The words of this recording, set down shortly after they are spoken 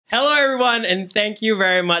Hello, everyone, and thank you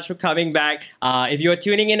very much for coming back. If you were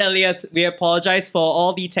tuning in earlier, we apologize for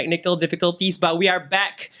all the technical difficulties, but we are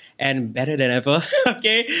back and better than ever.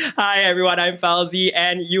 Okay. Hi, everyone. I'm Fauzi,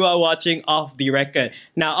 and you are watching Off the Record.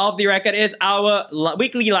 Now, Off the Record is our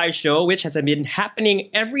weekly live show, which has been happening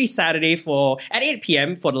every Saturday at 8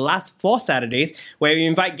 p.m. for the last 4 Saturdays, where we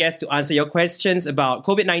invite guests to answer your questions about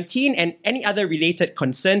COVID-19 and any other related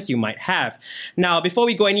concerns you might have. Now, before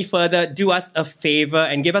we go any further, do us a favor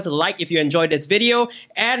and give us a like if you enjoyed this video,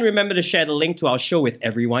 and remember to share the link to our show with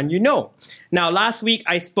everyone you know. Now, last week,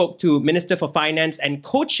 I spoke to Minister for Finance and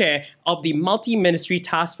co-chair of the Multi-Ministry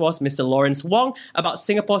Task Force, Mr. Lawrence Wong, about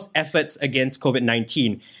Singapore's efforts against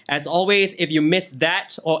COVID-19. As always, if you missed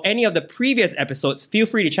that or any of the previous episodes, feel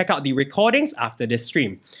free to check out the recordings after this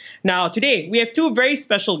stream. Now, today, we have 2 very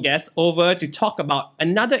special guests over to talk about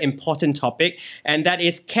another important topic, and that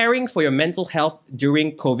is caring for your mental health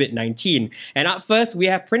during COVID-19. And up first, we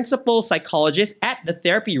have Principal Psychologist at the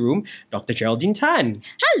Therapy Room, Dr. Geraldine Tan.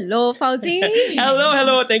 Hello, Fauzi.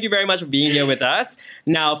 Hello. Thank you very much for being here with us.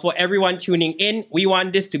 Now, for everyone tuning in, we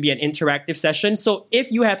want this to be an interactive session. So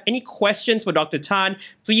if you have any questions for Dr. Tan,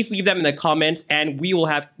 please leave them in the comments, and we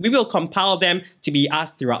will compile them to be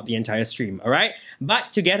asked throughout the entire stream. All right.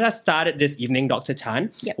 But to get us started this evening, Dr.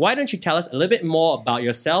 Tan, Why don't you tell us a little bit more about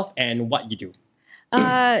yourself and what you do?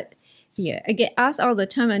 Yeah, I get asked all the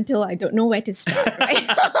time until I don't know where to start,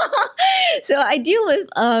 right? So I deal with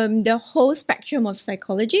the whole spectrum of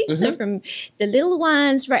psychology. Mm-hmm. So from the little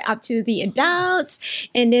ones right up to the adults.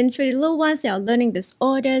 And then for the little ones, they are learning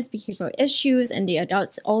disorders, behavioral issues, and the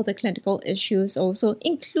adults, all the clinical issues also,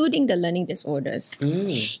 including the learning disorders.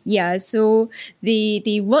 Yeah, so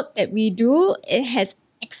the work that we do, it has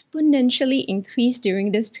exponentially increased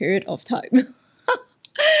during this period of time.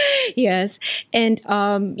 Yes, and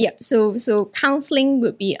so counseling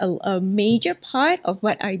would be a major part of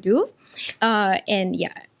what I do, and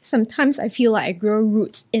sometimes I feel like I grow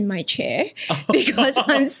roots in my chair because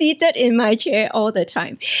I'm seated in my chair all the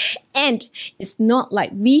time, and it's not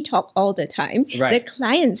like we talk all the time; the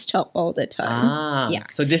clients talk all the time.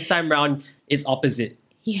 So this time round is opposite.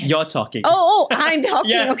 Yes. You're talking. Oh, I'm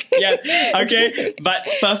talking. Okay. But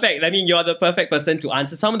perfect. I mean, you're the perfect person to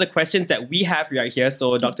answer some of the questions that we have right here.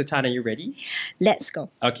 So, Dr. Tan, are you ready? Let's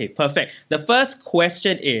go. Okay, perfect. The first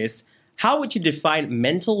question is, how would you define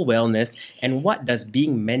mental wellness, and what does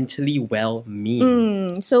being mentally well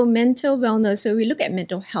mean? So mental wellness, so we look at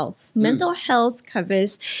mental health. Mental health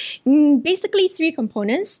covers basically 3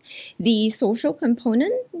 components. The social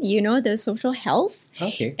component, the social health.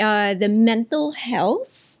 Okay. The mental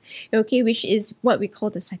health, which is what we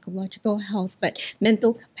call the psychological health, but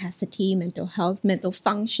mental capacity, mental health, mental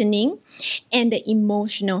functioning, and the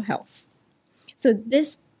emotional health. So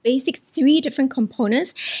this basic 3 different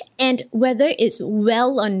components, and whether it's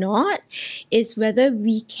well or not is whether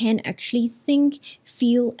we can actually think,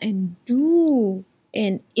 feel, and do,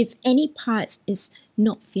 and if any parts is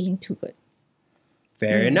not feeling too good.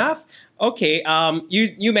 Fair enough. Okay.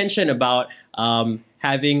 You mentioned about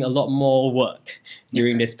having a lot more work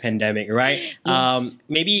during this pandemic, right? Yes.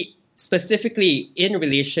 Maybe specifically in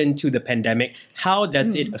relation to the pandemic, how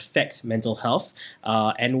does it affect mental health?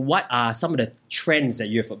 And what are some of the trends that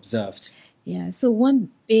you have observed? Yeah, so one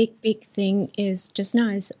big thing is, just now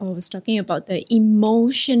as I was talking about the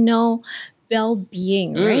emotional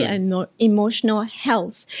well-being, right? And emotional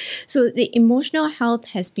health. So the emotional health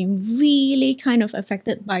has been really kind of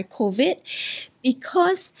affected by COVID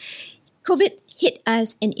because COVID hit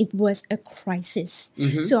us and it was a crisis.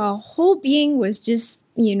 So our whole being was just,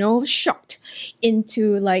 shocked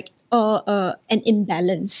into like an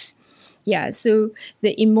imbalance. Yeah, so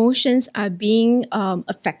the emotions are being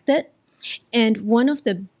affected. And one of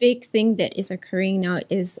the big things that is occurring now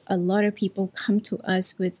is a lot of people come to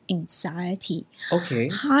us with anxiety. Okay.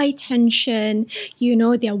 High tension,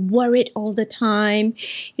 they're worried all the time.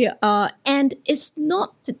 And it's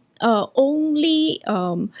not only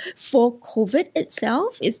for COVID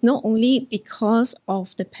itself. It's not only because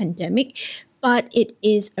of the pandemic, but it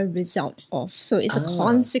is a result of. So it's a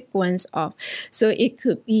consequence of. So it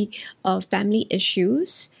could be family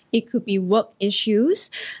issues. It could be work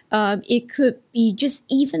issues. It could be just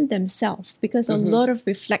even themselves, because a lot of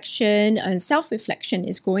reflection and self-reflection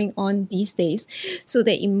is going on these days. So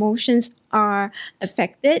their emotions are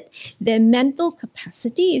affected. Their mental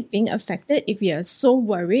capacity is being affected. If you are so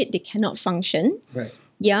worried, they cannot function. Right.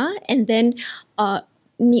 Yeah. And then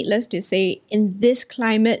needless to say, in this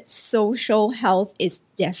climate, social health is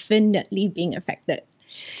definitely being affected.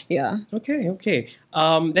 Yeah. Okay.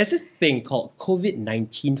 There's this thing called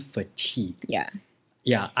COVID-19 fatigue. Yeah.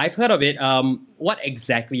 Yeah, I've heard of it. What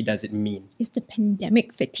exactly does it mean? It's the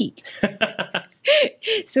pandemic fatigue.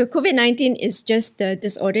 So COVID-19 is just the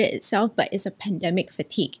disorder itself, but it's a pandemic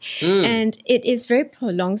fatigue. And it is very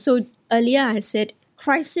prolonged. So earlier I said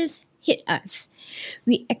crisis hit us.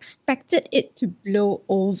 We expected it to blow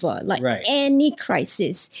over like Right. any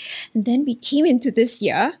crisis. And then we came into this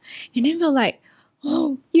year and then we're like,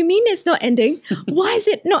 oh, you mean it's not ending? Why is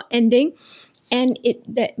it not ending? And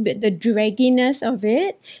the dragginess of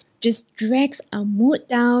it just drags our mood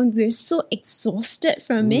down. We're so exhausted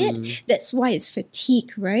from it. That's why it's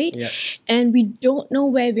fatigue, right? Yeah. And we don't know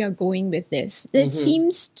where we are going with this. There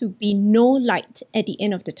seems to be no light at the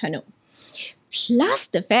end of the tunnel. Plus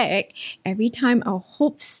the fact, every time our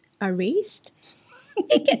hopes are raised,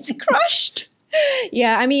 it gets crushed.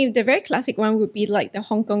 Yeah, I mean, the very classic one would be like the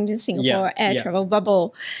Hong Kong to Singapore air travel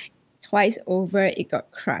bubble. Twice over, it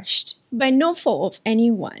got crushed by no fault of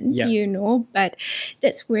anyone, but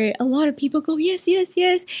that's where a lot of people go, yes, yes,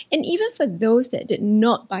 yes. And even for those that did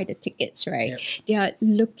not buy the tickets, right, they are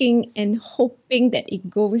looking and hoping that it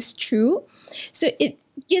goes through. So it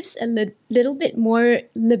gives a little bit more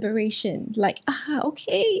liberation, like,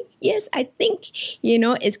 okay, yes, I think,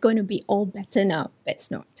 it's going to be all better now. But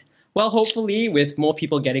it's not. Well, hopefully, with more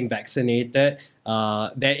people getting vaccinated,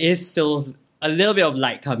 there is still a little bit of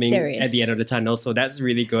light coming at the end of the tunnel, so that's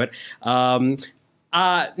really good.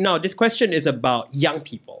 Now, this question is about young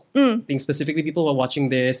people. I think specifically people who are watching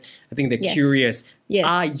this, I think they're curious. Yes.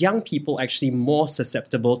 Are young people actually more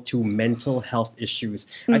susceptible to mental health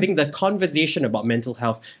issues? I think the conversation about mental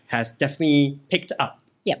health has definitely picked up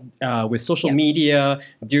with social media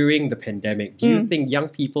during the pandemic. Do you think young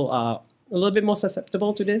people are a little bit more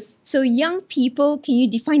susceptible to this? So young people, can you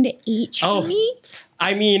define the age for me?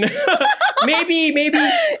 I mean, maybe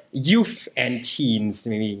youth and teens,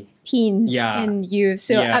 maybe. Teens and youth,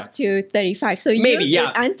 so up to 35. So maybe, youth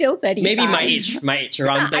is until 35. Maybe my age,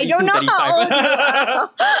 around 32, I don't know 35.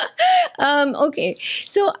 how old. Okay,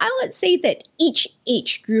 so I would say that each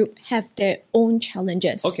age group have their own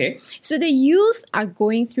challenges. Okay. So the youth are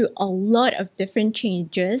going through a lot of different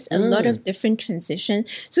changes, a lot of different transitions.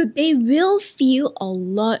 So they will feel a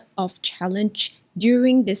lot of challenge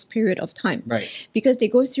during this period of time. Right. Because they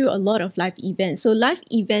go through a lot of life events. So life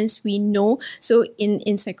events, we know, so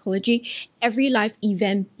in psychology, every life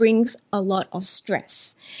event brings a lot of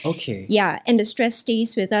stress. Okay. Yeah, and the stress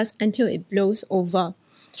stays with us until it blows over.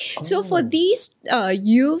 So for these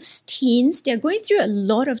youths, teens, they're going through a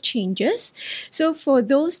lot of changes. So for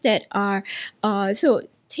those that are,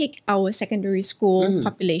 take our secondary school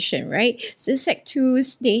population, right? So Sec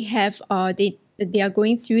 2s, they have, they are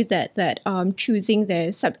going through that choosing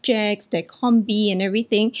their subjects, their combi and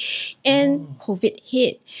everything, and COVID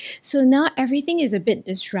hit. So now everything is a bit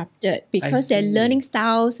disrupted because their learning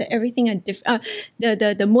styles, everything are different.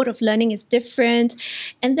 The mode of learning is different,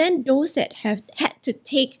 and then those that have had to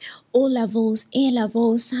take O levels, A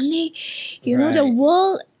levels, suddenly, know, the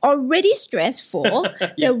world already stressful.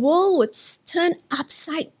 The world would turn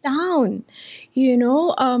upside down,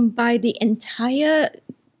 by the entire.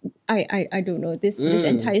 I don't know, this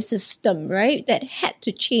entire system, right, that had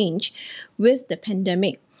to change with the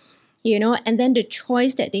pandemic, and then the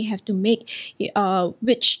choice that they have to make,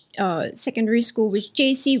 which secondary school, which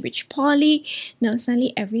JC, which poly, now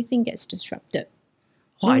suddenly everything gets disrupted.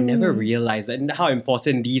 Oh, I never realized that, and how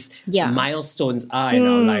important these milestones are in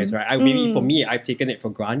our lives, right? Maybe for me, I've taken it for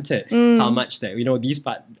granted how much that, these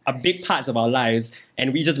are big parts of our lives,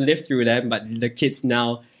 and we just live through them, but the kids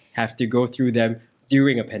now have to go through them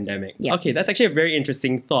during a pandemic. Yeah. Okay, that's actually a very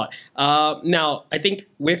interesting thought. Now, I think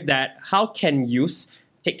with that, how can youths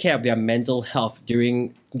take care of their mental health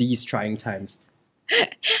during these trying times?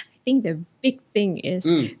 I think the big thing is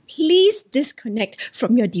please disconnect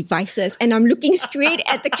from your devices. And I'm looking straight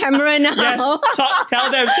at the camera now. Yes,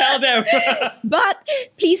 tell them. But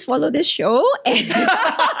please follow this show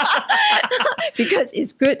because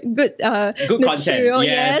it's good material,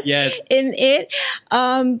 content. Yes. in it.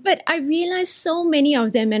 But I realized so many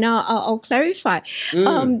of them, and I'll clarify.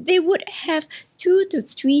 They would have 2 to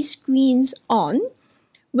 3 screens on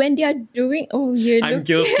when they are doing, I'm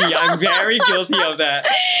guilty. I'm very guilty of that.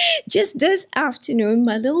 Just this afternoon,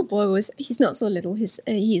 my little boy he's not so little, he's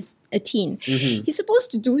a teen. He's supposed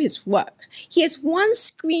to do his work. He has one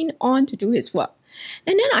screen on to do his work.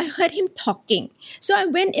 And then I heard him talking. So I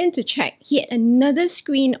went in to check. He had another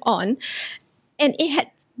screen on and it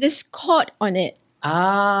had Discord on it. And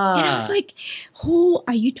I was like, who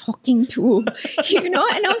are you talking to? And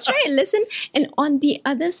I was trying to listen. And on the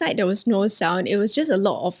other side, there was no sound. It was just a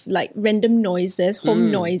lot of like random noises,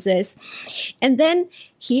 home noises. And then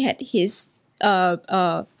he had his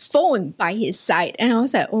phone by his side. And I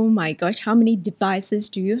was like, oh my gosh, how many devices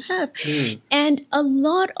do you have? And a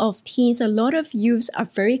lot of teens, a lot of youths are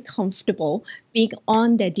very comfortable being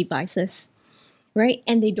on their devices, right?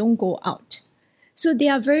 And they don't go out. So they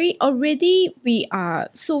are we are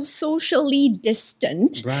so socially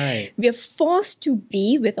distant. Right. We're forced to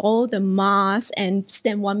be with all the masks and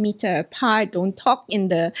stand 1 meter apart, don't talk in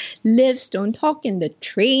the lifts, don't talk in the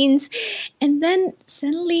trains. And then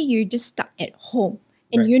suddenly you're just stuck at home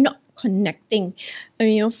and Right. you're not connecting,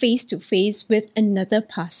 face to face with another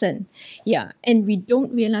person. Yeah. And we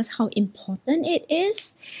don't realize how important it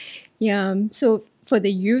is. Yeah. So for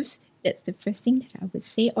the youth, that's the first thing that I would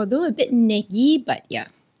say, although a bit naggy, but yeah.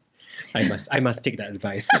 I must take that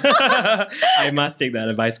advice. I must take that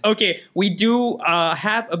advice. Okay, we do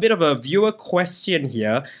have a bit of a viewer question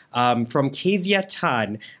here from Kezia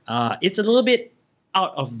Tan. It's a little bit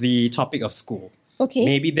out of the topic of school. Okay.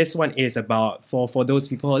 Maybe this one is about for those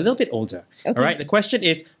people who are a little bit older. Okay. All right. The question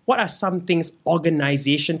is, what are some things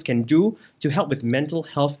organizations can do to help with mental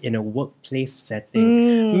health in a workplace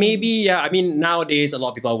setting? Maybe, nowadays a lot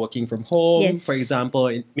of people are working from home, Yes. for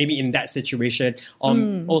example, maybe in that situation,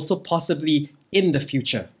 also possibly in the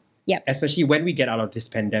future, Yep. especially when we get out of this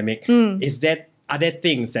pandemic. Are there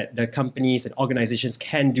things that the companies and organizations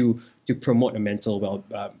can do to promote a mental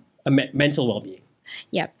well-being?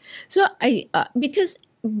 Yep. So because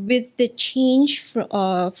with the change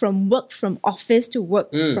from work from office to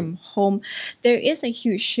work from home, there is a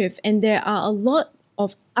huge shift, and there are a lot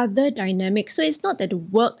of other dynamics. So it's not that the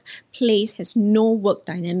workplace has no work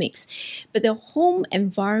dynamics, but the home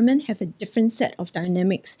environment have a different set of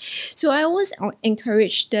dynamics. So I always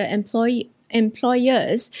encourage the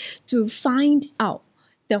employers to find out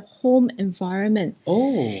the home environment.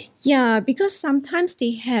 Oh, Yeah, because sometimes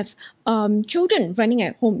they have children running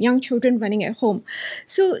at home, young children running at home.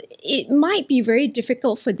 So it might be very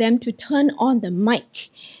difficult for them to turn on the mic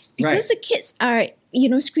because Right. the kids are,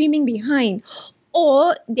 screaming behind,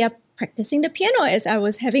 or they're practicing the piano. As I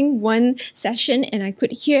was having one session and I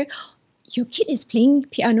could hear, your kid is playing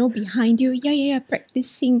piano behind you. Yeah,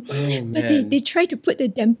 practicing. Oh, But man. they try to put the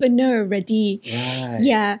dampener already. Right.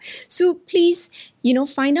 Yeah. So please,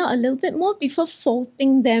 find out a little bit more before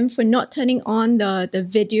faulting them for not turning on the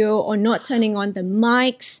video or not turning on the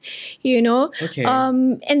mics, Okay.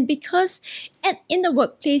 And because in the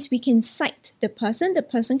workplace, we can cite the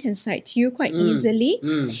person can cite you quite easily.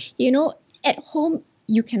 At home,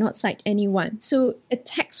 you cannot cite anyone. So a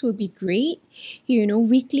text will be great.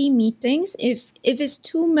 Weekly meetings. If it's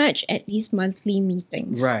too much, at least monthly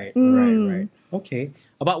meetings. Right. Okay.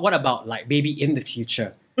 What about like maybe in the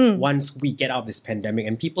future, once we get out of this pandemic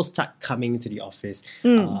and people start coming to the office,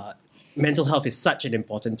 mental health is such an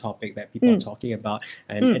important topic that people are talking about,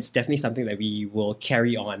 and it's definitely something that we will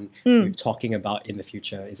carry on with talking about in the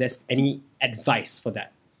future. Is there any advice for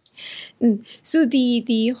that? So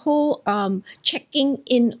the whole checking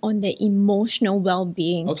in on the emotional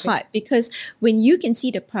well-being Okay. part, because when you can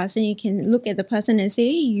see the person, you can look at the person and say,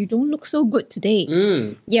 hey, you don't look so good today.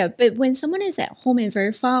 Yeah, but when someone is at home and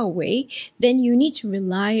very far away, then you need to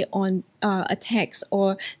rely on a text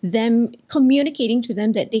or them communicating to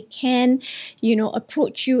them that they can,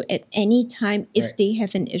 approach you at any time if Right. they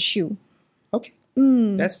have an issue. Okay.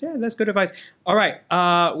 That's good advice. All right.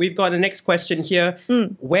 We've got the next question here.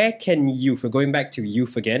 Where can youth, we're going back to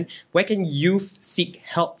youth again, where can youth seek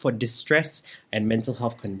help for distress and mental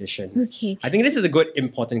health conditions? Okay. I think this is a good,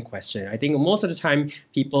 important question. I think most of the time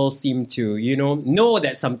people seem to, know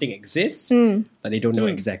that something exists, but they don't know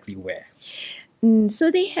exactly where. So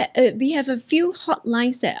we have a few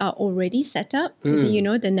hotlines that are already set up.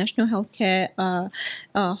 The National Healthcare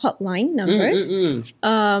hotline numbers,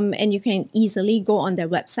 and you can easily go on their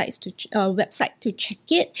website to check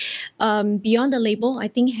it. Beyond the Label, I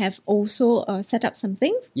think, have also set up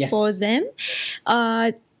something Yes. for them.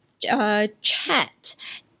 Chat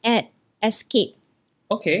at Escape.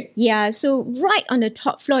 Okay. Yeah, so right on the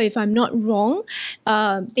top floor, if I'm not wrong,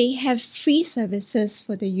 they have free services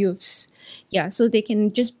for the youths. Yeah, so they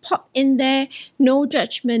can just pop in there, no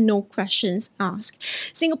judgment, no questions asked.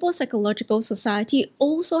 Singapore Psychological Society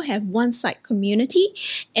also have one site community,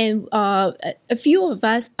 and a few of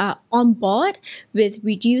us are on board with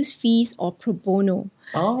reduced fees or pro bono.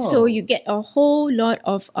 Oh. So you get a whole lot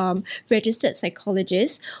of registered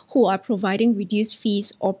psychologists who are providing reduced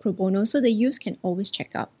fees or pro bono, so the youth can always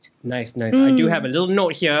check out. Nice. I do have a little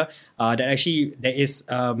note here that actually there is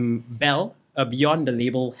Bell, a Beyond the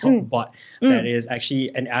Label help bot that is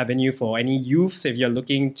actually an avenue for any youths if you're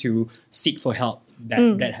looking to seek for help.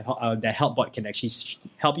 That help bot can actually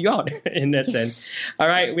help you out in that sense. All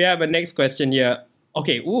right, we have a next question here.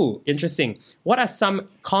 Okay, ooh, interesting. What are some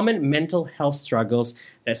common mental health struggles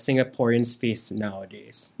that Singaporeans face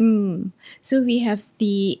nowadays? So we have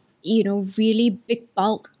the really big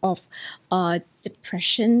bulk of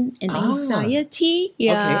depression and anxiety.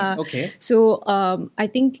 Yeah. Okay. So I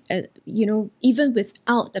think even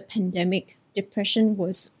without the pandemic, depression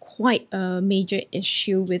was quite a major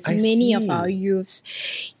issue with I many of see. our youths.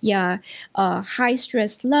 Yeah, high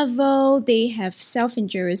stress level. They have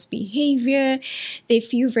self-injurious behavior. They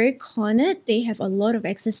feel very cornered. They have a lot of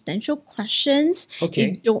existential questions.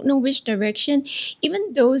 Okay. They don't know which direction.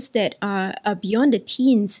 Even those that are beyond the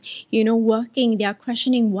teens, working, they are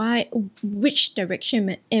questioning which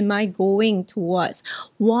direction am I going towards?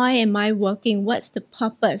 Why am I working? What's the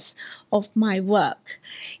purpose of my work?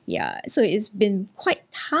 Yeah, so it's been quite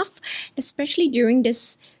tough, especially during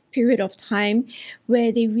this period of time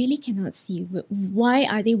where they really cannot see why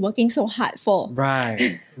are they working so hard for. Right,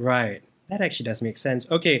 right. That actually does make sense.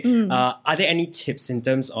 Okay, are there any tips in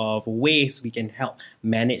terms of ways we can help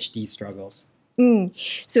manage these struggles?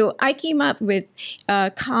 So I came up with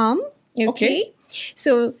calm. Okay.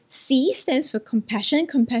 So C stands for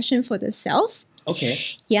compassion for the self. Okay.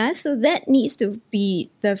 Yeah, so that needs to be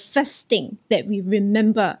the first thing that we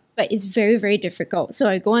remember, but it's very, very difficult. So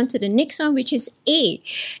I go on to the next one, which is A,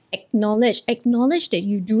 acknowledge. Acknowledge that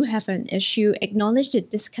you do have an issue. Acknowledge the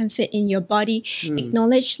discomfort in your body.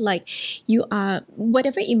 Acknowledge like you are,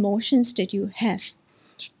 whatever emotions that you have.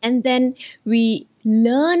 And then we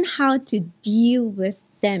learn how to deal with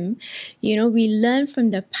them. We learn from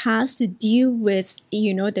the past to deal with,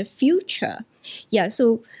 the future. Yeah,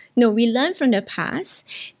 so no, we learn from the past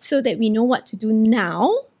so that we know what to do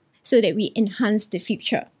now so that we enhance the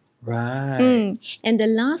future. Right. And the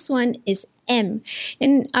last one is M.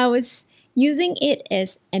 And I was using it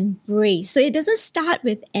as embrace. So it doesn't start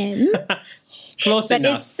with M, Close but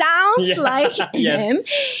enough. it sounds Yeah, like yes. M.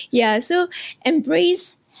 Yeah, so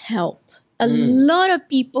embrace help. A lot of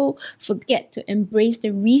people forget to embrace the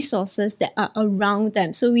resources that are around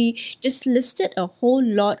them. So we just listed a whole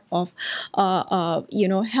lot of,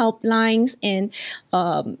 helplines and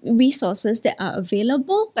resources that are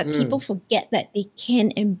available, but people forget that they can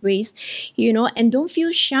embrace, and don't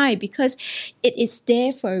feel shy because it is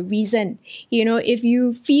there for a reason. If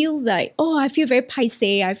you feel like, oh, I feel very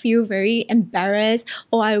paiseh, I feel very embarrassed,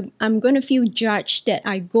 or I'm going to feel judged that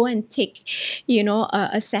I go and take,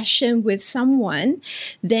 a session with someone,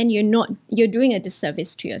 then you're doing a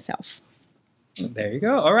disservice to yourself. There you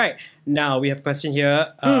go. All right. Now we have a question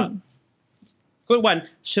here. Good one.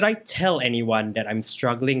 Should I tell anyone that I'm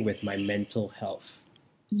struggling with my mental health?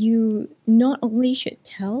 You not only should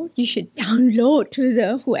tell, you should download to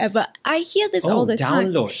the whoever. I hear this all the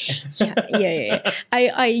time. Download. Yeah.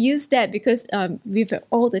 I use that because we've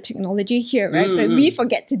all the technology here, right? But we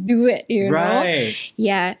forget to do it, Right.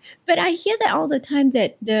 Yeah. But I hear that all the time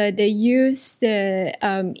that the youth,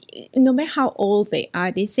 no matter how old they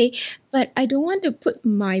are, they say, but I don't want to put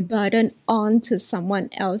my burden on to someone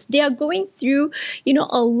else. They are going through,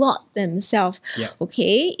 a lot themselves. Yeah.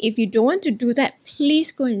 Okay, if you don't want to do that,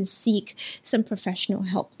 please go and seek some professional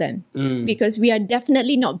help then. Because we are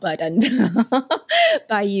definitely not burdened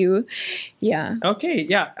by you. Yeah. Okay.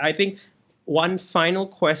 Yeah. I think one final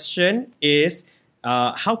question is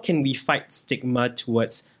how can we fight stigma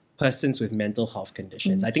towards persons with mental health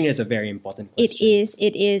conditions? I think it's a very important question.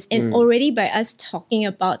 It is. And already by us talking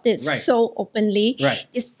about this Right. so openly, Right.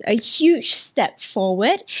 it's a huge step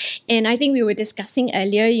forward. And I think we were discussing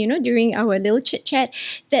earlier, during our little chit chat,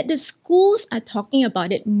 that the schools are talking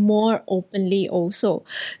about it more openly also.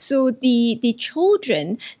 So the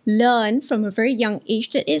children learn from a very young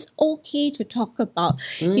age that it's okay to talk about,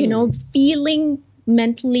 feeling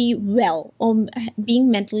mentally well or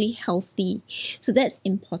being mentally healthy. So that's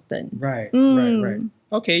important. Right.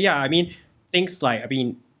 Okay, yeah. I mean, things like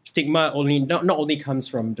stigma not only comes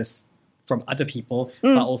from from other people,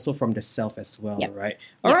 but also from the self as well, Yep. right?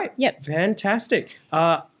 All right. Yep. Fantastic.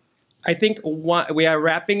 I think we are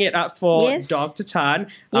wrapping it up for Yes. Dr. Tan.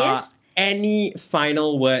 Yes. Any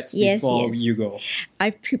final words Yes, before yes. you go?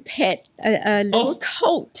 I've prepared a little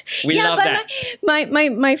quote. We love but that.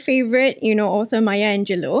 My favorite, author Maya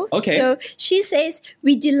Angelou. Okay. So she says,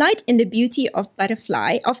 "We delight in the beauty of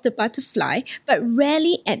the butterfly, but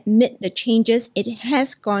rarely admit the changes it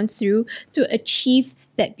has gone through to achieve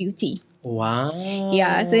that beauty." Wow.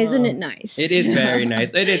 Yeah. So isn't it nice? It is very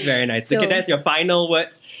nice. It is very nice. So, So- that's your final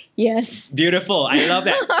words. Yes. Beautiful. I love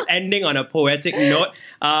that. Ending on a poetic note.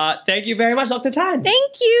 Thank you very much, Dr. Tan.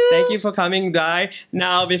 Thank you. Thank you for coming by.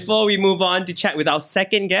 Now, before we move on to chat with our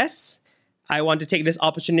second guest, I want to take this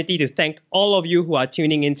opportunity to thank all of you who are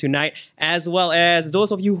tuning in tonight, as well as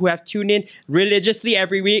those of you who have tuned in religiously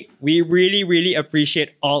every week. We really, really appreciate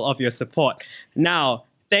all of your support. Now,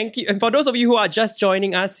 thank you. And for those of you who are just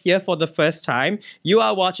joining us here for the first time, you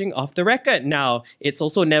are watching Off the Record. Now, it's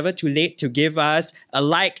also never too late to give us a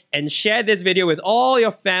like and share this video with all your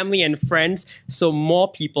family and friends so more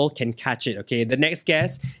people can catch it, okay? The next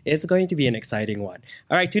guest is going to be an exciting one.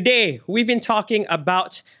 All right, today we've been talking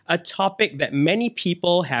about a topic that many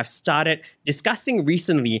people have started discussing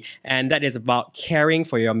recently, and that is about caring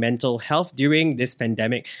for your mental health during this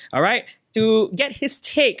pandemic. All right, to get his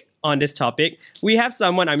take on this topic, we have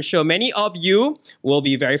someone I'm sure many of you will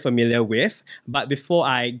be very familiar with. But before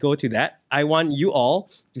I go to that, I want you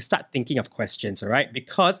all to start thinking of questions, all right?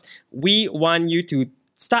 Because we want you to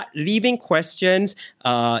start leaving questions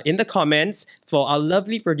in the comments for our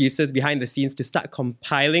lovely producers behind the scenes to start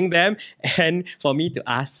compiling them and for me to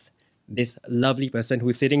ask this lovely person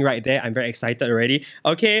who's sitting right there. I'm very excited already.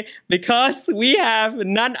 Okay, because we have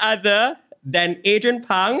none other than Adrian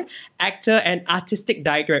Pang, actor and artistic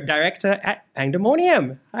director at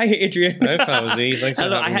Pandemonium. Hi, Adrian. Hi, Fauzi. Thanks for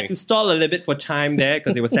Hello, I having had me. to stall a little bit for time there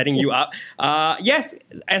because it was setting you up. Yes,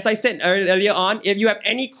 as I said earlier on, if you have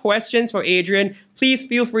any questions for Adrian, please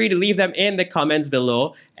feel free to leave them in the comments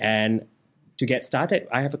below. And to get started,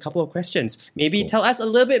 I have a couple of questions. Maybe tell us a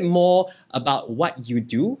little bit more about what you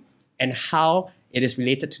do and how it is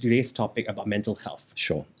related to today's topic about mental health.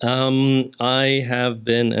 Sure. I have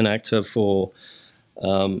been an actor for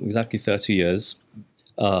exactly 30 years.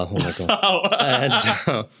 Oh my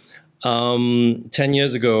God. And 10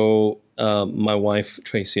 years ago, my wife,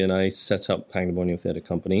 Tracy, and I set up Pandemonium Theatre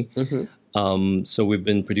Company. So we've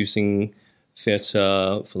been producing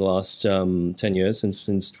theatre for the last 10 years,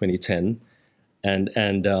 since 2010.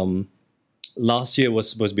 And last year was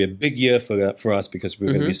supposed to be a big year for us because we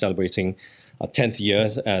were going to be celebrating our 10th year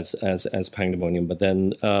as Pandemonium, but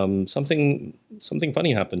then something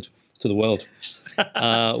funny happened to the world,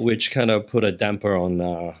 which kind of put a damper on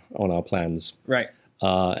our plans. Right.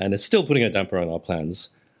 And it's still putting a damper on our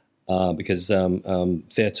plans because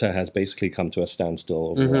theatre has basically come to a standstill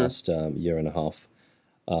over the last year and a half.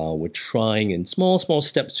 We're trying in small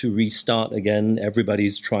steps to restart again.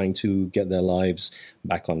 Everybody's trying to get their lives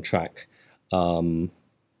back on track.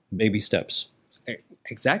 Baby steps.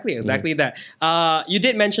 Exactly that. You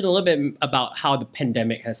did mention a little bit about how the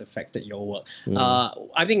pandemic has affected your work.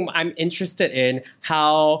 I think I'm interested in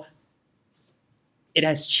how it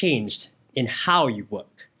has changed in how you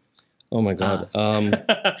work. Oh my God.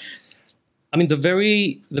 I mean, the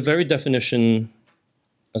very definition,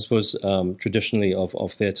 I suppose, traditionally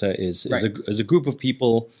of theatre is a group of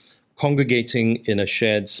people congregating in a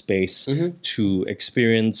shared space to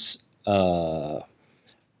experience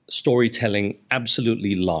storytelling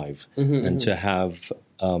absolutely live and to have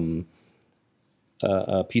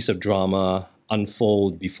a piece of drama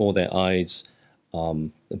unfold before their eyes,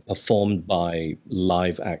 performed by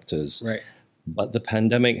live actors. Right. But the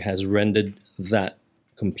pandemic has rendered that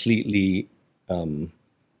completely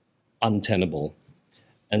untenable.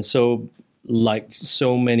 And so, like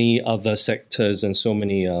so many other sectors and so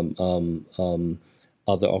many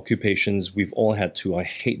other occupations, we've all had to, I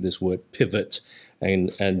hate this word, pivot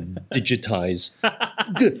and digitize.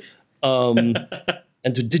 And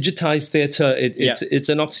to digitize theatre, it's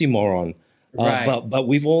an oxymoron. Right. But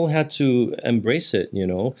we've all had to embrace it, you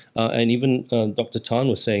know. And even Dr. Tan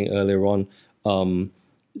was saying earlier on,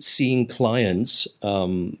 seeing clients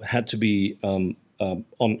had to be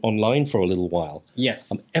online for a little while.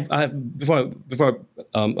 Yes. Before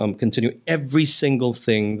I continue, every single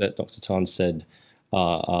thing that Dr. Tan said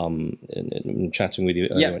in chatting with you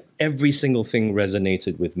earlier, every single thing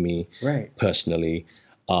resonated with me personally,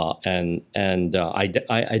 and I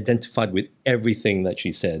identified with everything that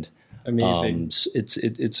she said. Amazing.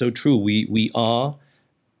 It's so true. We are,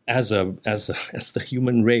 as the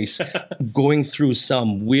human race, going through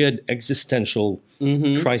some weird existential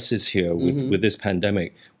crisis here with this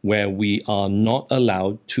pandemic, where we are not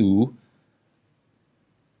allowed to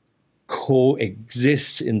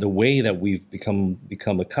coexist in the way that we've become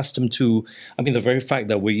accustomed to. I mean, the very fact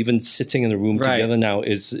that we're even sitting in a room together now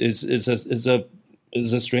is a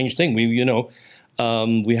strange thing. We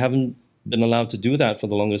haven't been allowed to do that for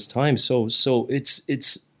the longest time. So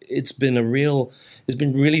it's been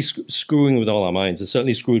really screwing with all our minds. It's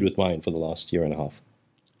certainly screwed with mine for the last year and a half.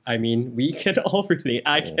 I mean, we can all relate.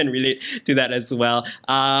 I can relate to that as well.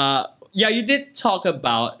 You did talk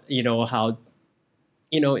about, how,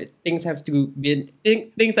 things have been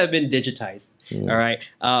digitized. All right.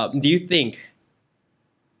 Do you think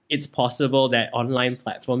it's possible that online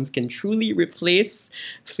platforms can truly replace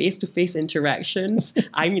face-to-face interactions.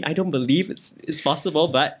 I mean, I don't believe it's possible,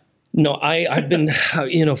 but No, I've been,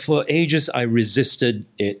 for ages I resisted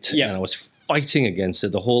it, Yeah. and I was fighting against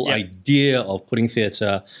it. The whole Yeah. idea of putting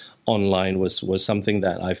theatre online was something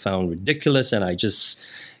that I found ridiculous, and I just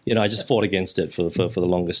fought against it for the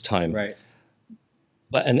longest time. right.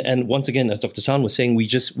 But and once again, as Dr. Tan was saying, we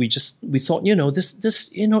thought,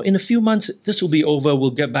 this in a few months this will be over.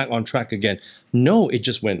 We'll get back on track again. No, it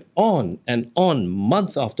just went on and on,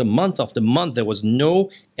 month after month after month. There was no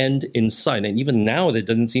end in sight, and even now there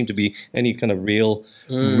doesn't seem to be any kind of real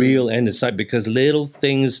end in sight, because little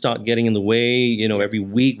things start getting in the way. Every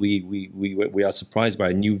week we are surprised by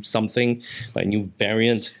a new something, by a new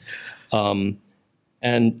variant,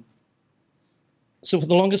 and. So for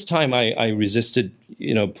the longest time, I resisted,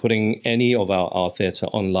 putting any of our theatre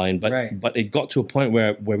online. But Right. but it got to a point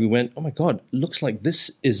where we went, oh my God, looks like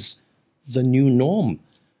this is the new norm.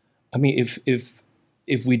 I mean, if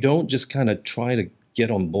we don't just kind of try to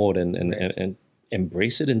get on board and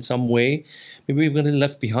embrace it in some way, maybe we're going to be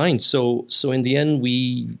left behind. So in the end,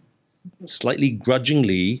 we slightly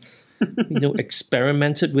grudgingly,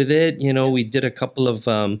 experimented with it. We did a couple of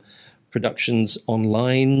productions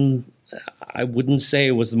online. I wouldn't say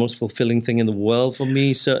it was the most fulfilling thing in the world for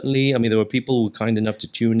me, certainly. I mean, there were people who were kind enough to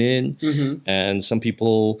tune in, and some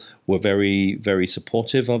people were very, very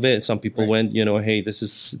supportive of it. Some people went, hey, this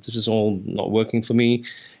is all not working for me.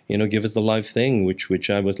 Give us the live thing, which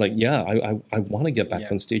I was like, yeah, I want to get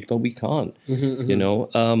back on stage, but we can't,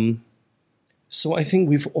 So I think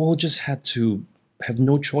we've all just had to have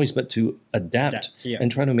no choice but to adapt yeah.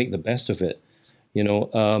 and try to make the best of it,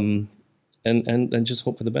 and just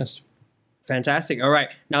hope for the best. Fantastic. All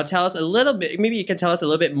right. Now tell us a little bit, maybe you can tell us a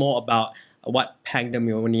little bit more about what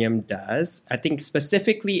Pangdemonium does. I think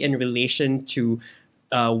specifically in relation to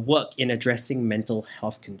work in addressing mental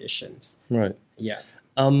health conditions. Right. Yeah.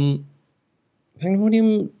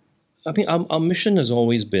 Pangdemonium, I mean, our mission has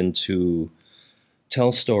always been to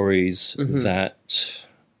tell stories that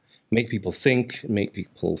make people think, make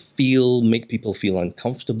people feel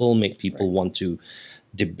uncomfortable, make people want to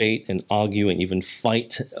debate and argue and even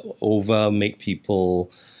fight over, make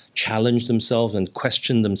people challenge themselves and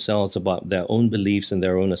question themselves about their own beliefs and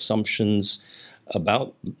their own assumptions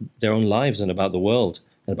about their own lives and about the world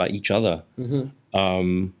and about each other.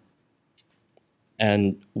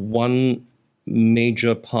 And one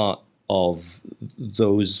major part of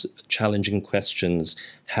those challenging questions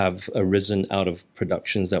have arisen out of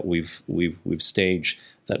productions that we've staged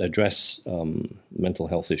that address mental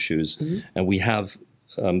health issues, and we have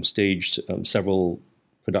staged several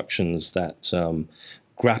productions that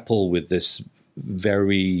grapple with this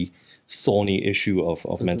very thorny issue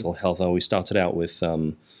of mental health. We started out with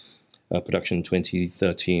a production in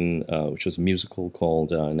 2013, which was a musical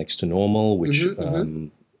called Next to Normal, which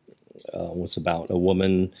was about a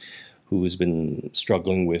woman who has been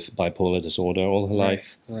struggling with bipolar disorder all her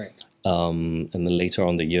life. Right. And then later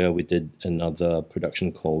on the year, we did another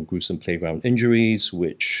production called Gruesome Playground Injuries,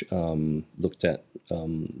 which looked at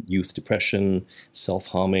youth depression,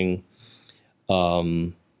 self-harming.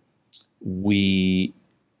 We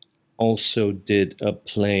also did a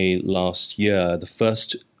play last year. The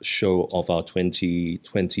first show of our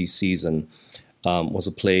 2020 season was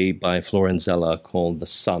a play by Florenzella called The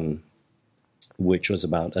Sun, which was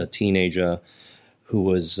about a teenager who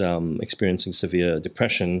was experiencing severe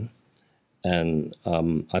depression. And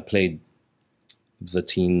I played the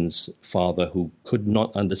teen's father who could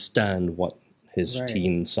not understand what his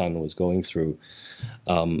teen son was going through.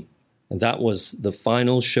 And that was the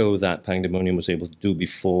final show that Pangdemonium was able to do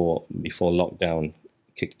before lockdown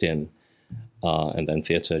kicked in. And then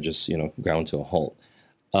theatre just, ground to a halt.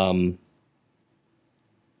 And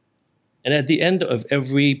at the end of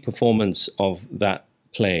every performance of that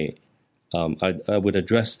play, I would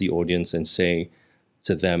address the audience and say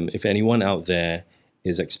to them, if anyone out there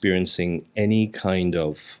is experiencing any kind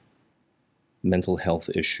of mental health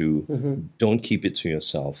issue, don't keep it to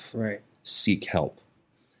yourself. Right. Seek help.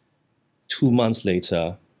 2 months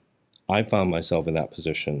later, I found myself in that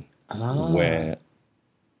position where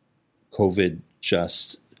COVID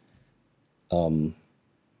just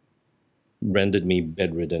rendered me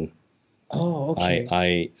bedridden. Oh, okay.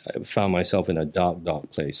 I found myself in a dark,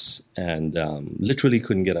 dark place and literally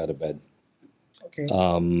couldn't get out of bed. Okay.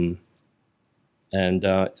 And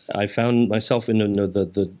I found myself in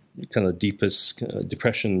the kind of deepest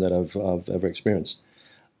depression that I've ever experienced.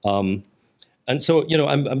 And so,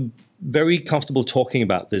 I'm very comfortable talking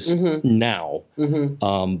about this now.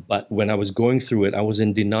 But when I was going through it, I was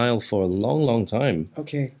in denial for a long, long time.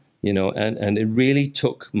 Okay. you know, and it really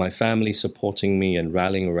took my family supporting me and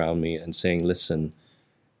rallying around me and saying, listen,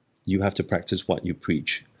 you have to practice what you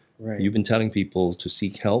preach. Right. You've been telling people to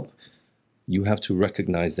seek help. You have to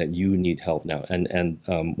recognize that you need help now. And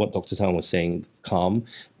what Dr. Tan was saying, calm,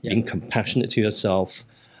 being compassionate to yourself,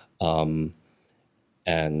 and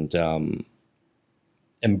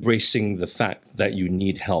embracing the fact that you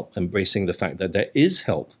need help, embracing the fact that there is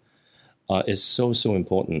help, is so, so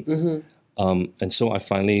important. And so I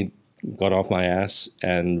finally got off my ass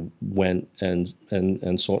and went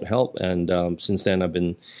and sought help. And since then, I've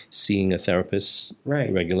been seeing a therapist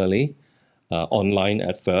regularly, online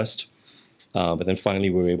at first. But then finally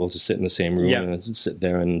we were able to sit in the same room and sit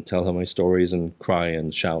there and tell her my stories and cry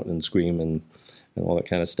and shout and scream and all that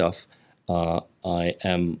kind of stuff. I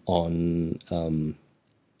am on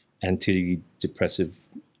antidepressive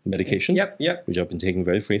medication, which I've been taking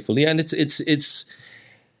very faithfully. And it's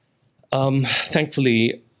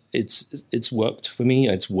thankfully, it's worked for me.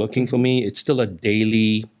 It's working for me. It's still a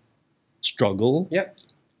daily struggle.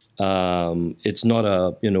 It's not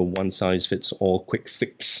a one size fits all quick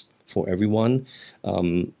fix for everyone,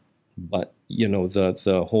 but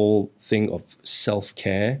the whole thing of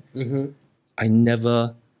self-care. I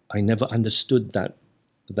never understood that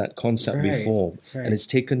concept before, and it's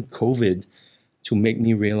taken COVID to make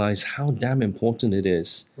me realize how damn important it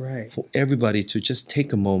is for everybody to just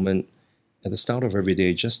take a moment at the start of every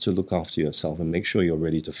day just to look after yourself and make sure you're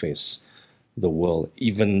ready to face the world,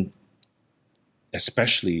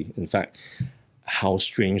 especially, in fact, how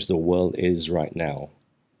strange the world is right now,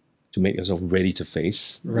 to make yourself ready to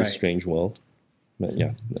face this strange world. But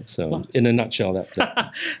yeah, that's in a nutshell, that's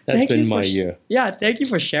been my year. Yeah, thank you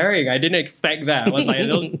for sharing. I didn't expect that. I was like a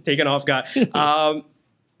little taken off guard.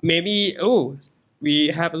 We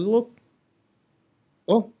have a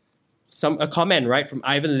comment from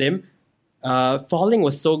Ivan Lim. Falling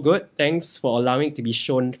was so good. Thanks for allowing to be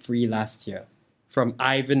shown free last year. From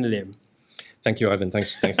Ivan Lim. Thank you, Ivan.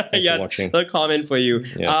 Thanks for watching. A comment for you.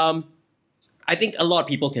 Yeah. I think a lot of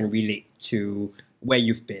people can relate to where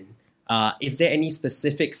you've been. Is there any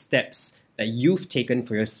specific steps that you've taken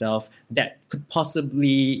for yourself that could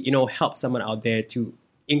possibly, help someone out there to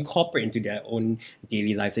incorporate into their own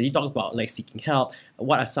daily lives? So you talk about like seeking help.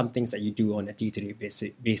 What are some things that you do on a day-to-day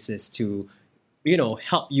basis to,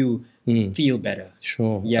 help you feel better?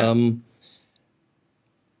 Sure. Yeah.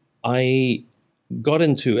 I got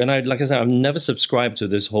into, and like I said, I've never subscribed to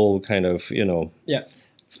this whole kind of,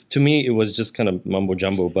 To me, it was just kind of mumbo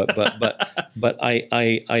jumbo, but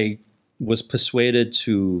I was persuaded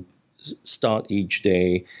to start each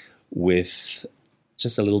day with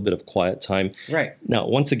just a little bit of quiet time. Right. Now,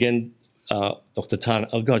 once again, Dr. Tan,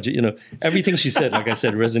 oh God, everything she said, like I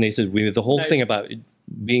said, resonated with me. The whole thing about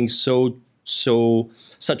being such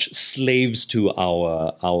slaves to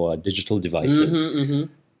our digital devices.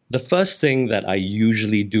 The first thing that I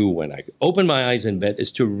usually do when I open my eyes in bed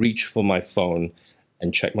is to reach for my phone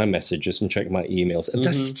and check my messages and check my emails. And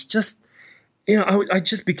that's just, I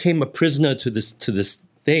just became a prisoner to this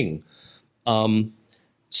thing.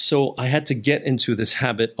 So I had to get into this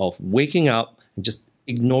habit of waking up and just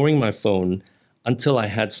ignoring my phone until I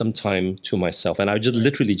had some time to myself. And I would just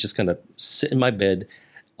literally just kind of sit in my bed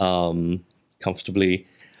comfortably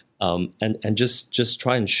and just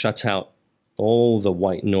try and shut out all the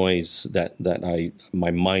white noise that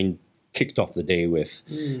my mind kicked off the day with,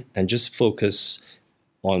 and just focus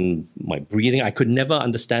on my breathing. I could never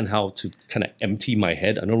understand how to kind of empty my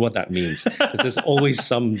head. I don't know what that means, because there's always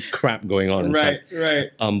some crap going on inside.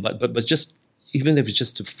 Right. But just, even if it's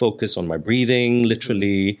just to focus on my breathing,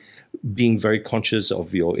 literally being very conscious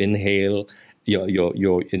of your inhale,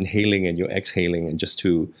 your inhaling and your exhaling, and just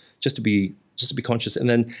to be conscious. And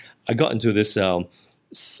then I got into this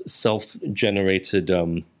self-generated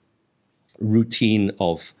routine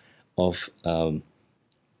of kind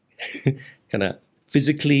of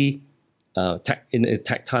physically in a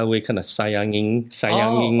tactile way, kind of sayanging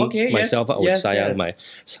myself. I would sayang my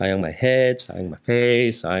head, sayang my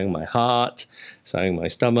face, sayang my heart, sayang my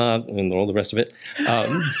stomach, and all the rest of it.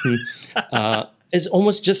 It's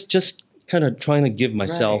almost just kind of trying to give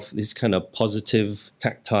myself these kind of positive,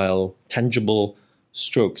 tactile, tangible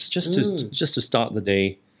strokes, just to start the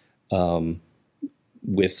day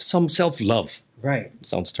with some self-love. Right.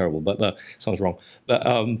 Sounds terrible, but sounds wrong.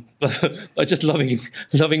 But just loving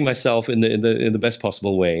myself in the best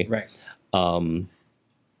possible way. Right.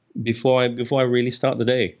 Before I really start the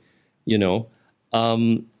day,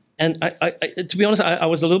 And I to be honest, I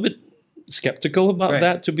was a little bit skeptical about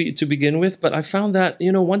that to begin with, but I found that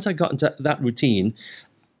once I got into that routine,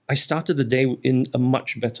 I started the day in a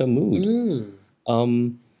much better mood.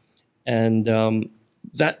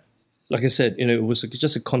 That like I said, it was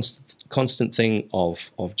just a constant thing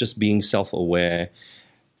of just being self-aware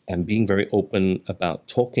and being very open about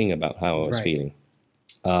talking about how I was Right. feeling,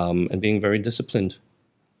 and being very disciplined.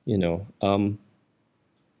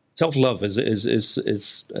 Self-love is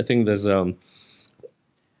I think there's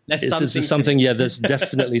That's something. Yeah, there's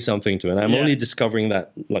definitely something to it. I'm Yeah. only discovering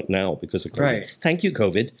that like now because of COVID. Right. Thank you,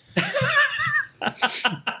 COVID.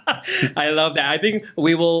 I love that. I think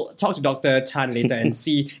we will talk to Dr. Tan later and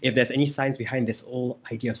see if there's any science behind this whole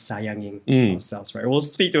idea of sayanging ourselves, right? We'll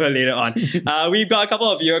speak to her later on. We've got a couple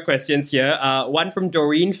of viewer questions here. One from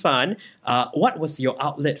Doreen Fan. What was your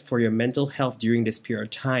outlet for your mental health during this period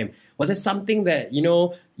of time? Was it something that,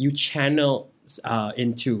 you channeled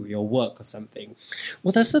into your work or something?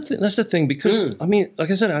 Well, that's the thing because I mean, like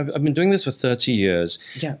I said, I've been doing this for 30 years.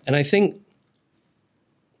 Yeah. And I think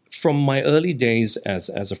from my early days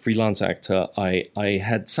as a freelance actor, I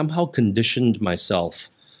had somehow conditioned myself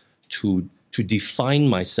to define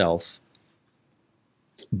myself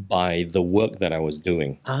by the work that I was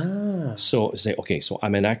doing. So say, okay, so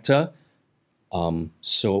I'm an actor.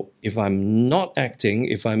 So if I'm not acting,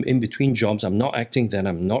 if I'm in between jobs, I'm not acting, then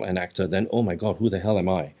I'm not an actor. Then, oh my God, who the hell am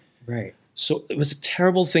I? Right. So it was a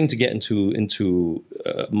terrible thing to get into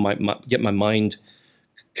get my mind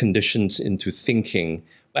conditioned into thinking.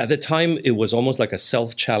 At the time, it was almost like a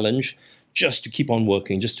self-challenge just to keep on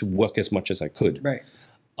working, just to work as much as I could. Right.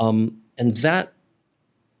 And that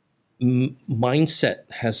mindset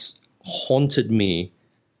has haunted me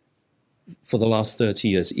for the last 30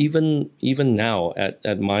 years, even now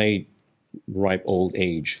at my ripe old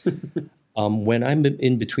age. When I'm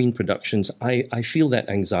in between productions, I feel that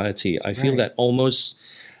anxiety. I feel Right. that almost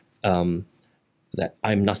that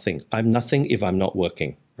I'm nothing. I'm nothing if I'm not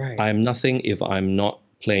working. Right. I'm nothing if I'm not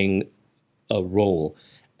playing a role.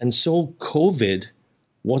 And so COVID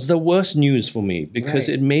was the worst news for me because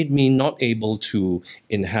Right. it made me not able to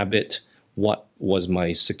inhabit what was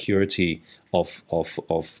my security of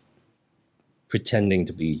pretending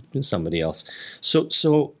to be somebody else. So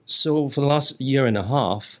for the last year and a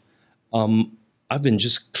half, I've been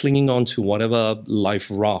just clinging on to whatever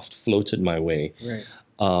life raft floated my way. Right.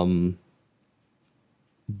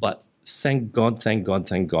 But thank God,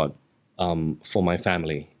 for my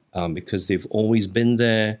family, because they've always been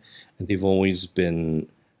there and they've always been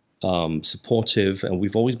supportive, and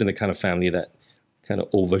we've always been the kind of family that kind of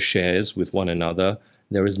overshares with one another.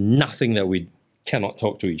 There is nothing that we cannot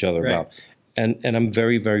talk to each other Right. about. And I'm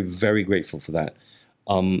very, very, very grateful for that.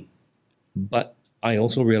 But I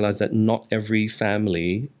also realize that not every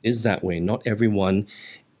family is that way. Not everyone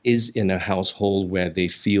is in a household where they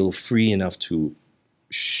feel free enough to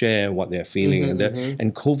share what they're feeling.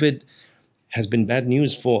 And COVID has been bad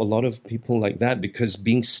news for a lot of people like that, because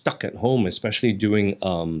being stuck at home, especially during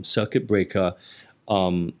circuit breaker,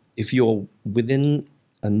 if you're within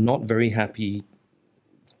a not very happy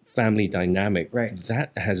family dynamic, Right.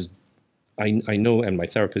 that has, I know, and my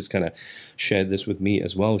therapist kind of shared this with me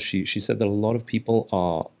as well. She said that a lot of people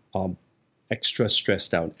are extra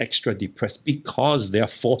stressed out, extra depressed because they are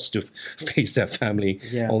forced to face their family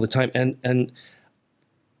Yeah. all the time. And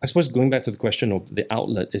I suppose going back to the question of the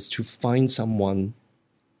outlet is to find someone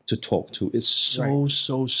to talk to. It's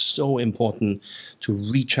so important to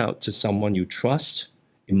reach out to someone you trust.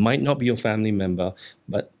 It might not be your family member,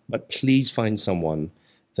 but please find someone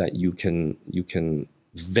that you can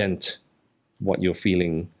vent what you're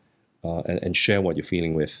feeling and share what you're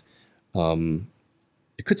feeling with.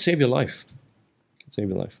 It could save your life.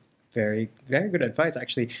 Very, very good advice,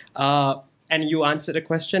 actually. And you answered a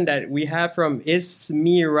question that we have from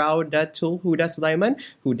Ismiraudatul Huda Sulaiman,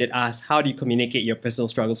 who did ask, how do you communicate your personal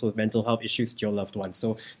struggles with mental health issues to your loved ones?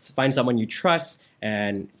 So find someone you trust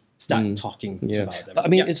and start talking about them. I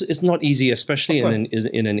mean, Yeah. it's not easy, especially Of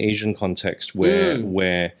in an Asian context where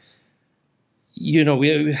we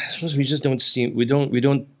just don't we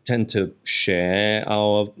don't tend to share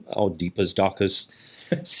our deepest, darkest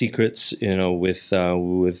secrets, with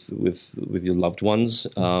your loved ones.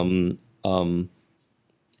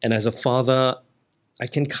 And as a father, I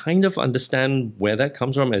can kind of understand where that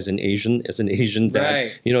comes from as an Asian dad.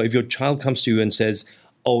 Right. If your child comes to you and says,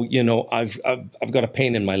 "Oh, I've got a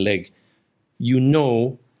pain in my leg,"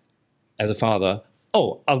 as a father,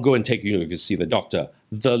 "Oh, I'll go and take you to see the doctor.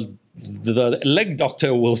 The leg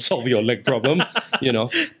doctor will solve your leg problem,"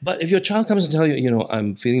 But if your child comes and tell you,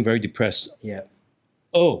 "I'm feeling very depressed," Yeah.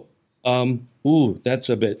 "Oh, that's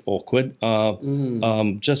a bit awkward.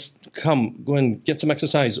 Just go and get some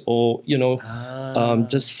exercise, or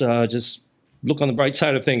just look on the bright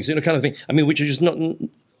side of things," kind of thing. I mean, which is just not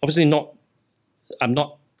obviously not. I'm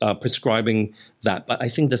not prescribing that, but I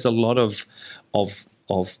think there's a lot of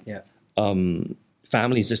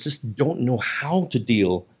families that just don't know how to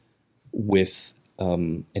deal with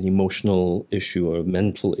an emotional issue or a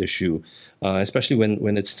mental issue, especially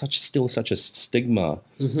when it's still such a stigma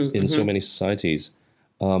in so many societies.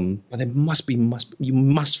 But you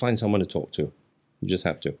must find someone to talk to. You just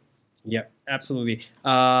have to. Yeah, absolutely.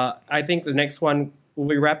 I think the next one,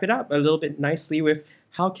 we wrap it up a little bit nicely with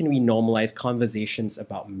how can we normalize conversations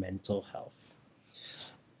about mental health?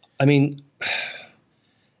 I mean,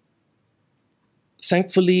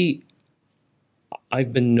 thankfully,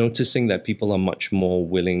 I've been noticing that people are much more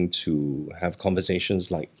willing to have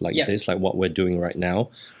conversations like this, like what we're doing right now,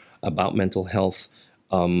 about mental health.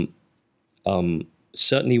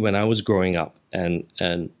 Certainly, when I was growing up and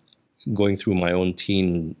going through my own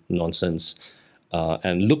teen nonsense,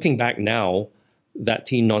 and looking back now, that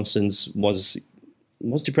teen nonsense was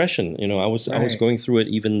depression. You know, I was going through it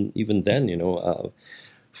even then.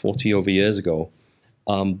 40 over years ago,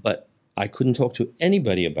 but I couldn't talk to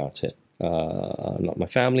anybody about it. Not my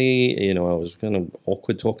family. I was kind of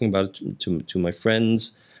awkward talking about it to my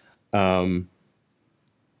friends. But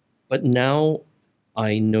now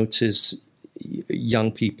I notice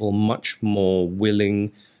young people much more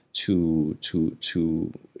willing to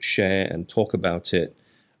share and talk about it,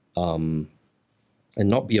 and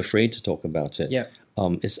not be afraid to talk about it. Yeah.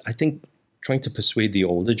 Is, I think, trying to persuade the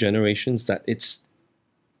older generations that it's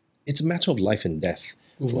a matter of life and death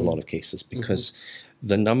for a lot of cases, because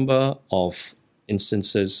the number of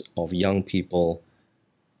instances of young people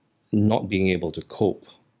not being able to cope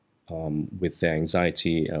with their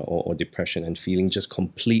anxiety or depression and feeling just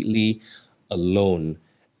completely alone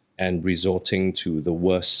and resorting to the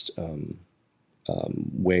worst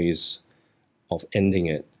ways of ending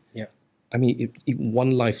it. Yeah. I mean,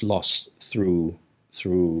 one life lost through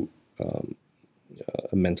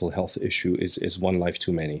a mental health issue is one life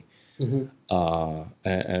too many.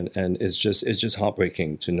 And it's just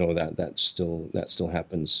heartbreaking to know that still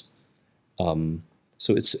happens.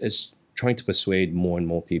 So it's trying to persuade more and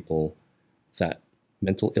more people that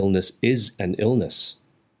mental illness is an illness,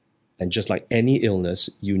 and just like any illness,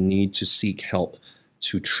 you need to seek help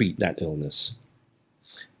to treat that illness.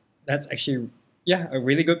 That's actually a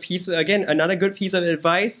really good piece. Again, another good piece of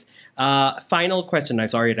advice. Final question. I'm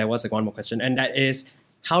sorry, there was one more question, and that is,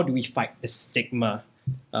 how do we fight the stigma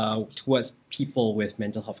towards people with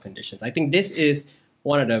mental health conditions? I think this is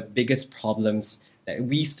one of the biggest problems that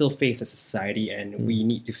we still face as a society, and we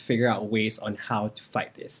need to figure out ways on how to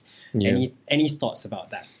fight this. Yeah. Any thoughts about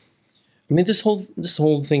that? I mean, this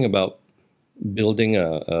whole thing about building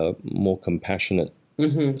a more compassionate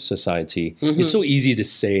society. It's so easy to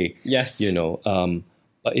say, Yes.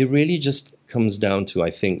 but it really just comes down to,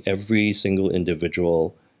 I think, every single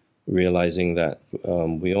individual realizing that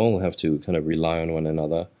we all have to kind of rely on one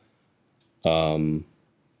another.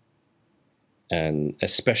 And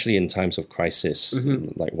especially in times of crisis,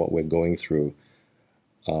 like what we're going through,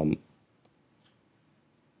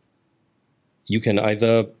 you can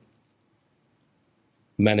either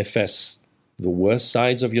manifest the worst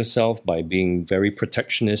sides of yourself by being very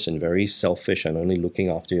protectionist and very selfish and only looking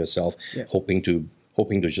after yourself, hoping to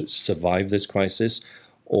just survive this crisis,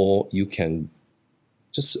 or you can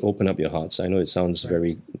just open up your hearts. I know it sounds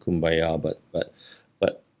very kumbaya,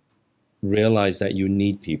 but realize that you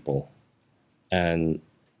need people. And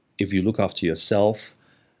if you look after yourself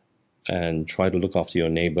and try to look after your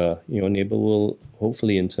neighbor will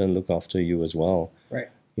hopefully in turn look after you as well. Right.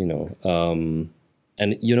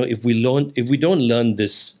 And if we don't learn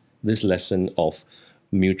this lesson of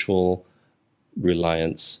mutual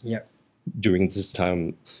reliance during this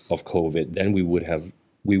time of COVID, then we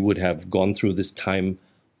would have gone through this time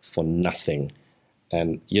for nothing.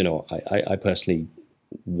 And I personally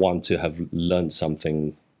want to have learned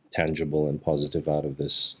something tangible and positive out of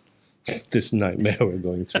this nightmare we're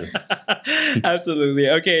going through. Absolutely.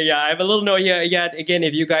 Okay, I have a little note here. Again,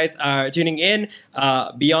 if you guys are tuning in,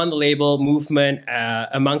 Beyond the Label movement,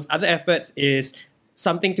 amongst other efforts, is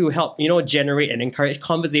something to help, generate and encourage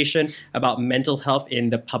conversation about mental health in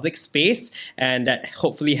the public space, and that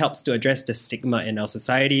hopefully helps to address the stigma in our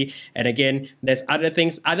society. And again, there's other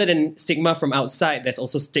things other than stigma from outside. There's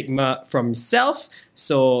also stigma from self.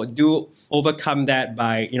 So do overcome that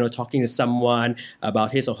by talking to someone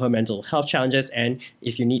about his or her mental health challenges, and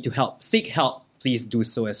if you need to seek help, please do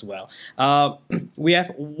so as well. We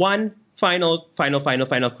have one final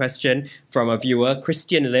question from a viewer,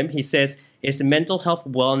 Christian Lim. He says, is mental health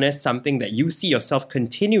wellness something that you see yourself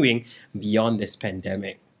continuing beyond this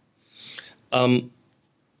pandemic? I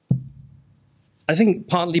think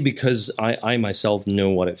partly because I myself know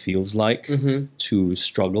what it feels like to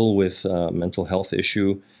struggle with a mental health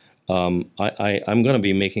issue. I'm going to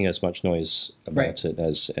be making as much noise about Right. it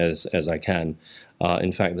as I can.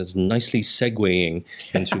 In fact, that's nicely segueing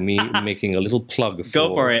into me making a little plug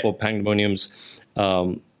Go for it. for Pandemonium's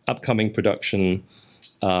upcoming production.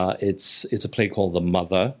 It's a play called The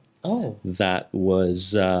Mother. Oh. That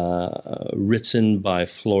was written by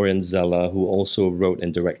Florian Zeller, who also wrote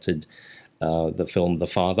and directed the film The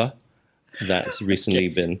Father. That's recently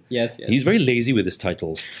been. Yes, yes. He's very lazy with his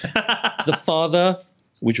titles. The Father,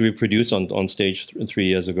 which we produced on stage 3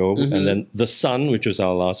 years ago, and then The Son, which was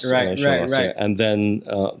our last show last year, and then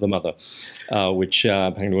The Mother, which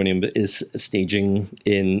Pandemonium is staging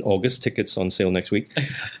in August. Tickets on sale next week,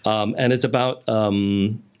 and it's about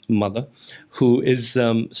mother who is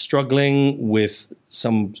struggling with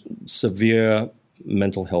some severe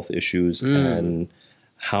mental health issues and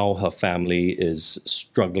how her family is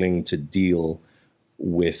struggling to deal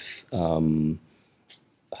with her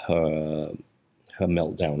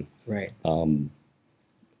meltdown. Right.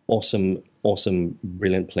 Awesome,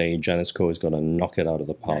 brilliant play. Janice Koh is going to knock it out of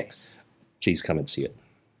the park. Nice. Please come and see it.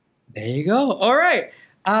 There you go. All right.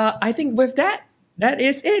 I think with that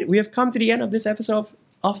is it. We have come to the end of this episode of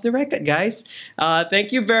Off the Record, guys.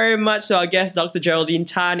 Thank you very much to our guests, Dr. Geraldine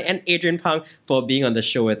Tan and Adrian Pang, for being on the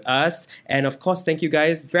show with us. And of course, thank you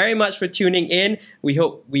guys very much for tuning in. We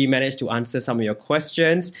hope we managed to answer some of your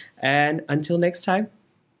questions. And until next time,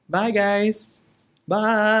 bye, guys.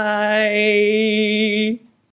 Bye.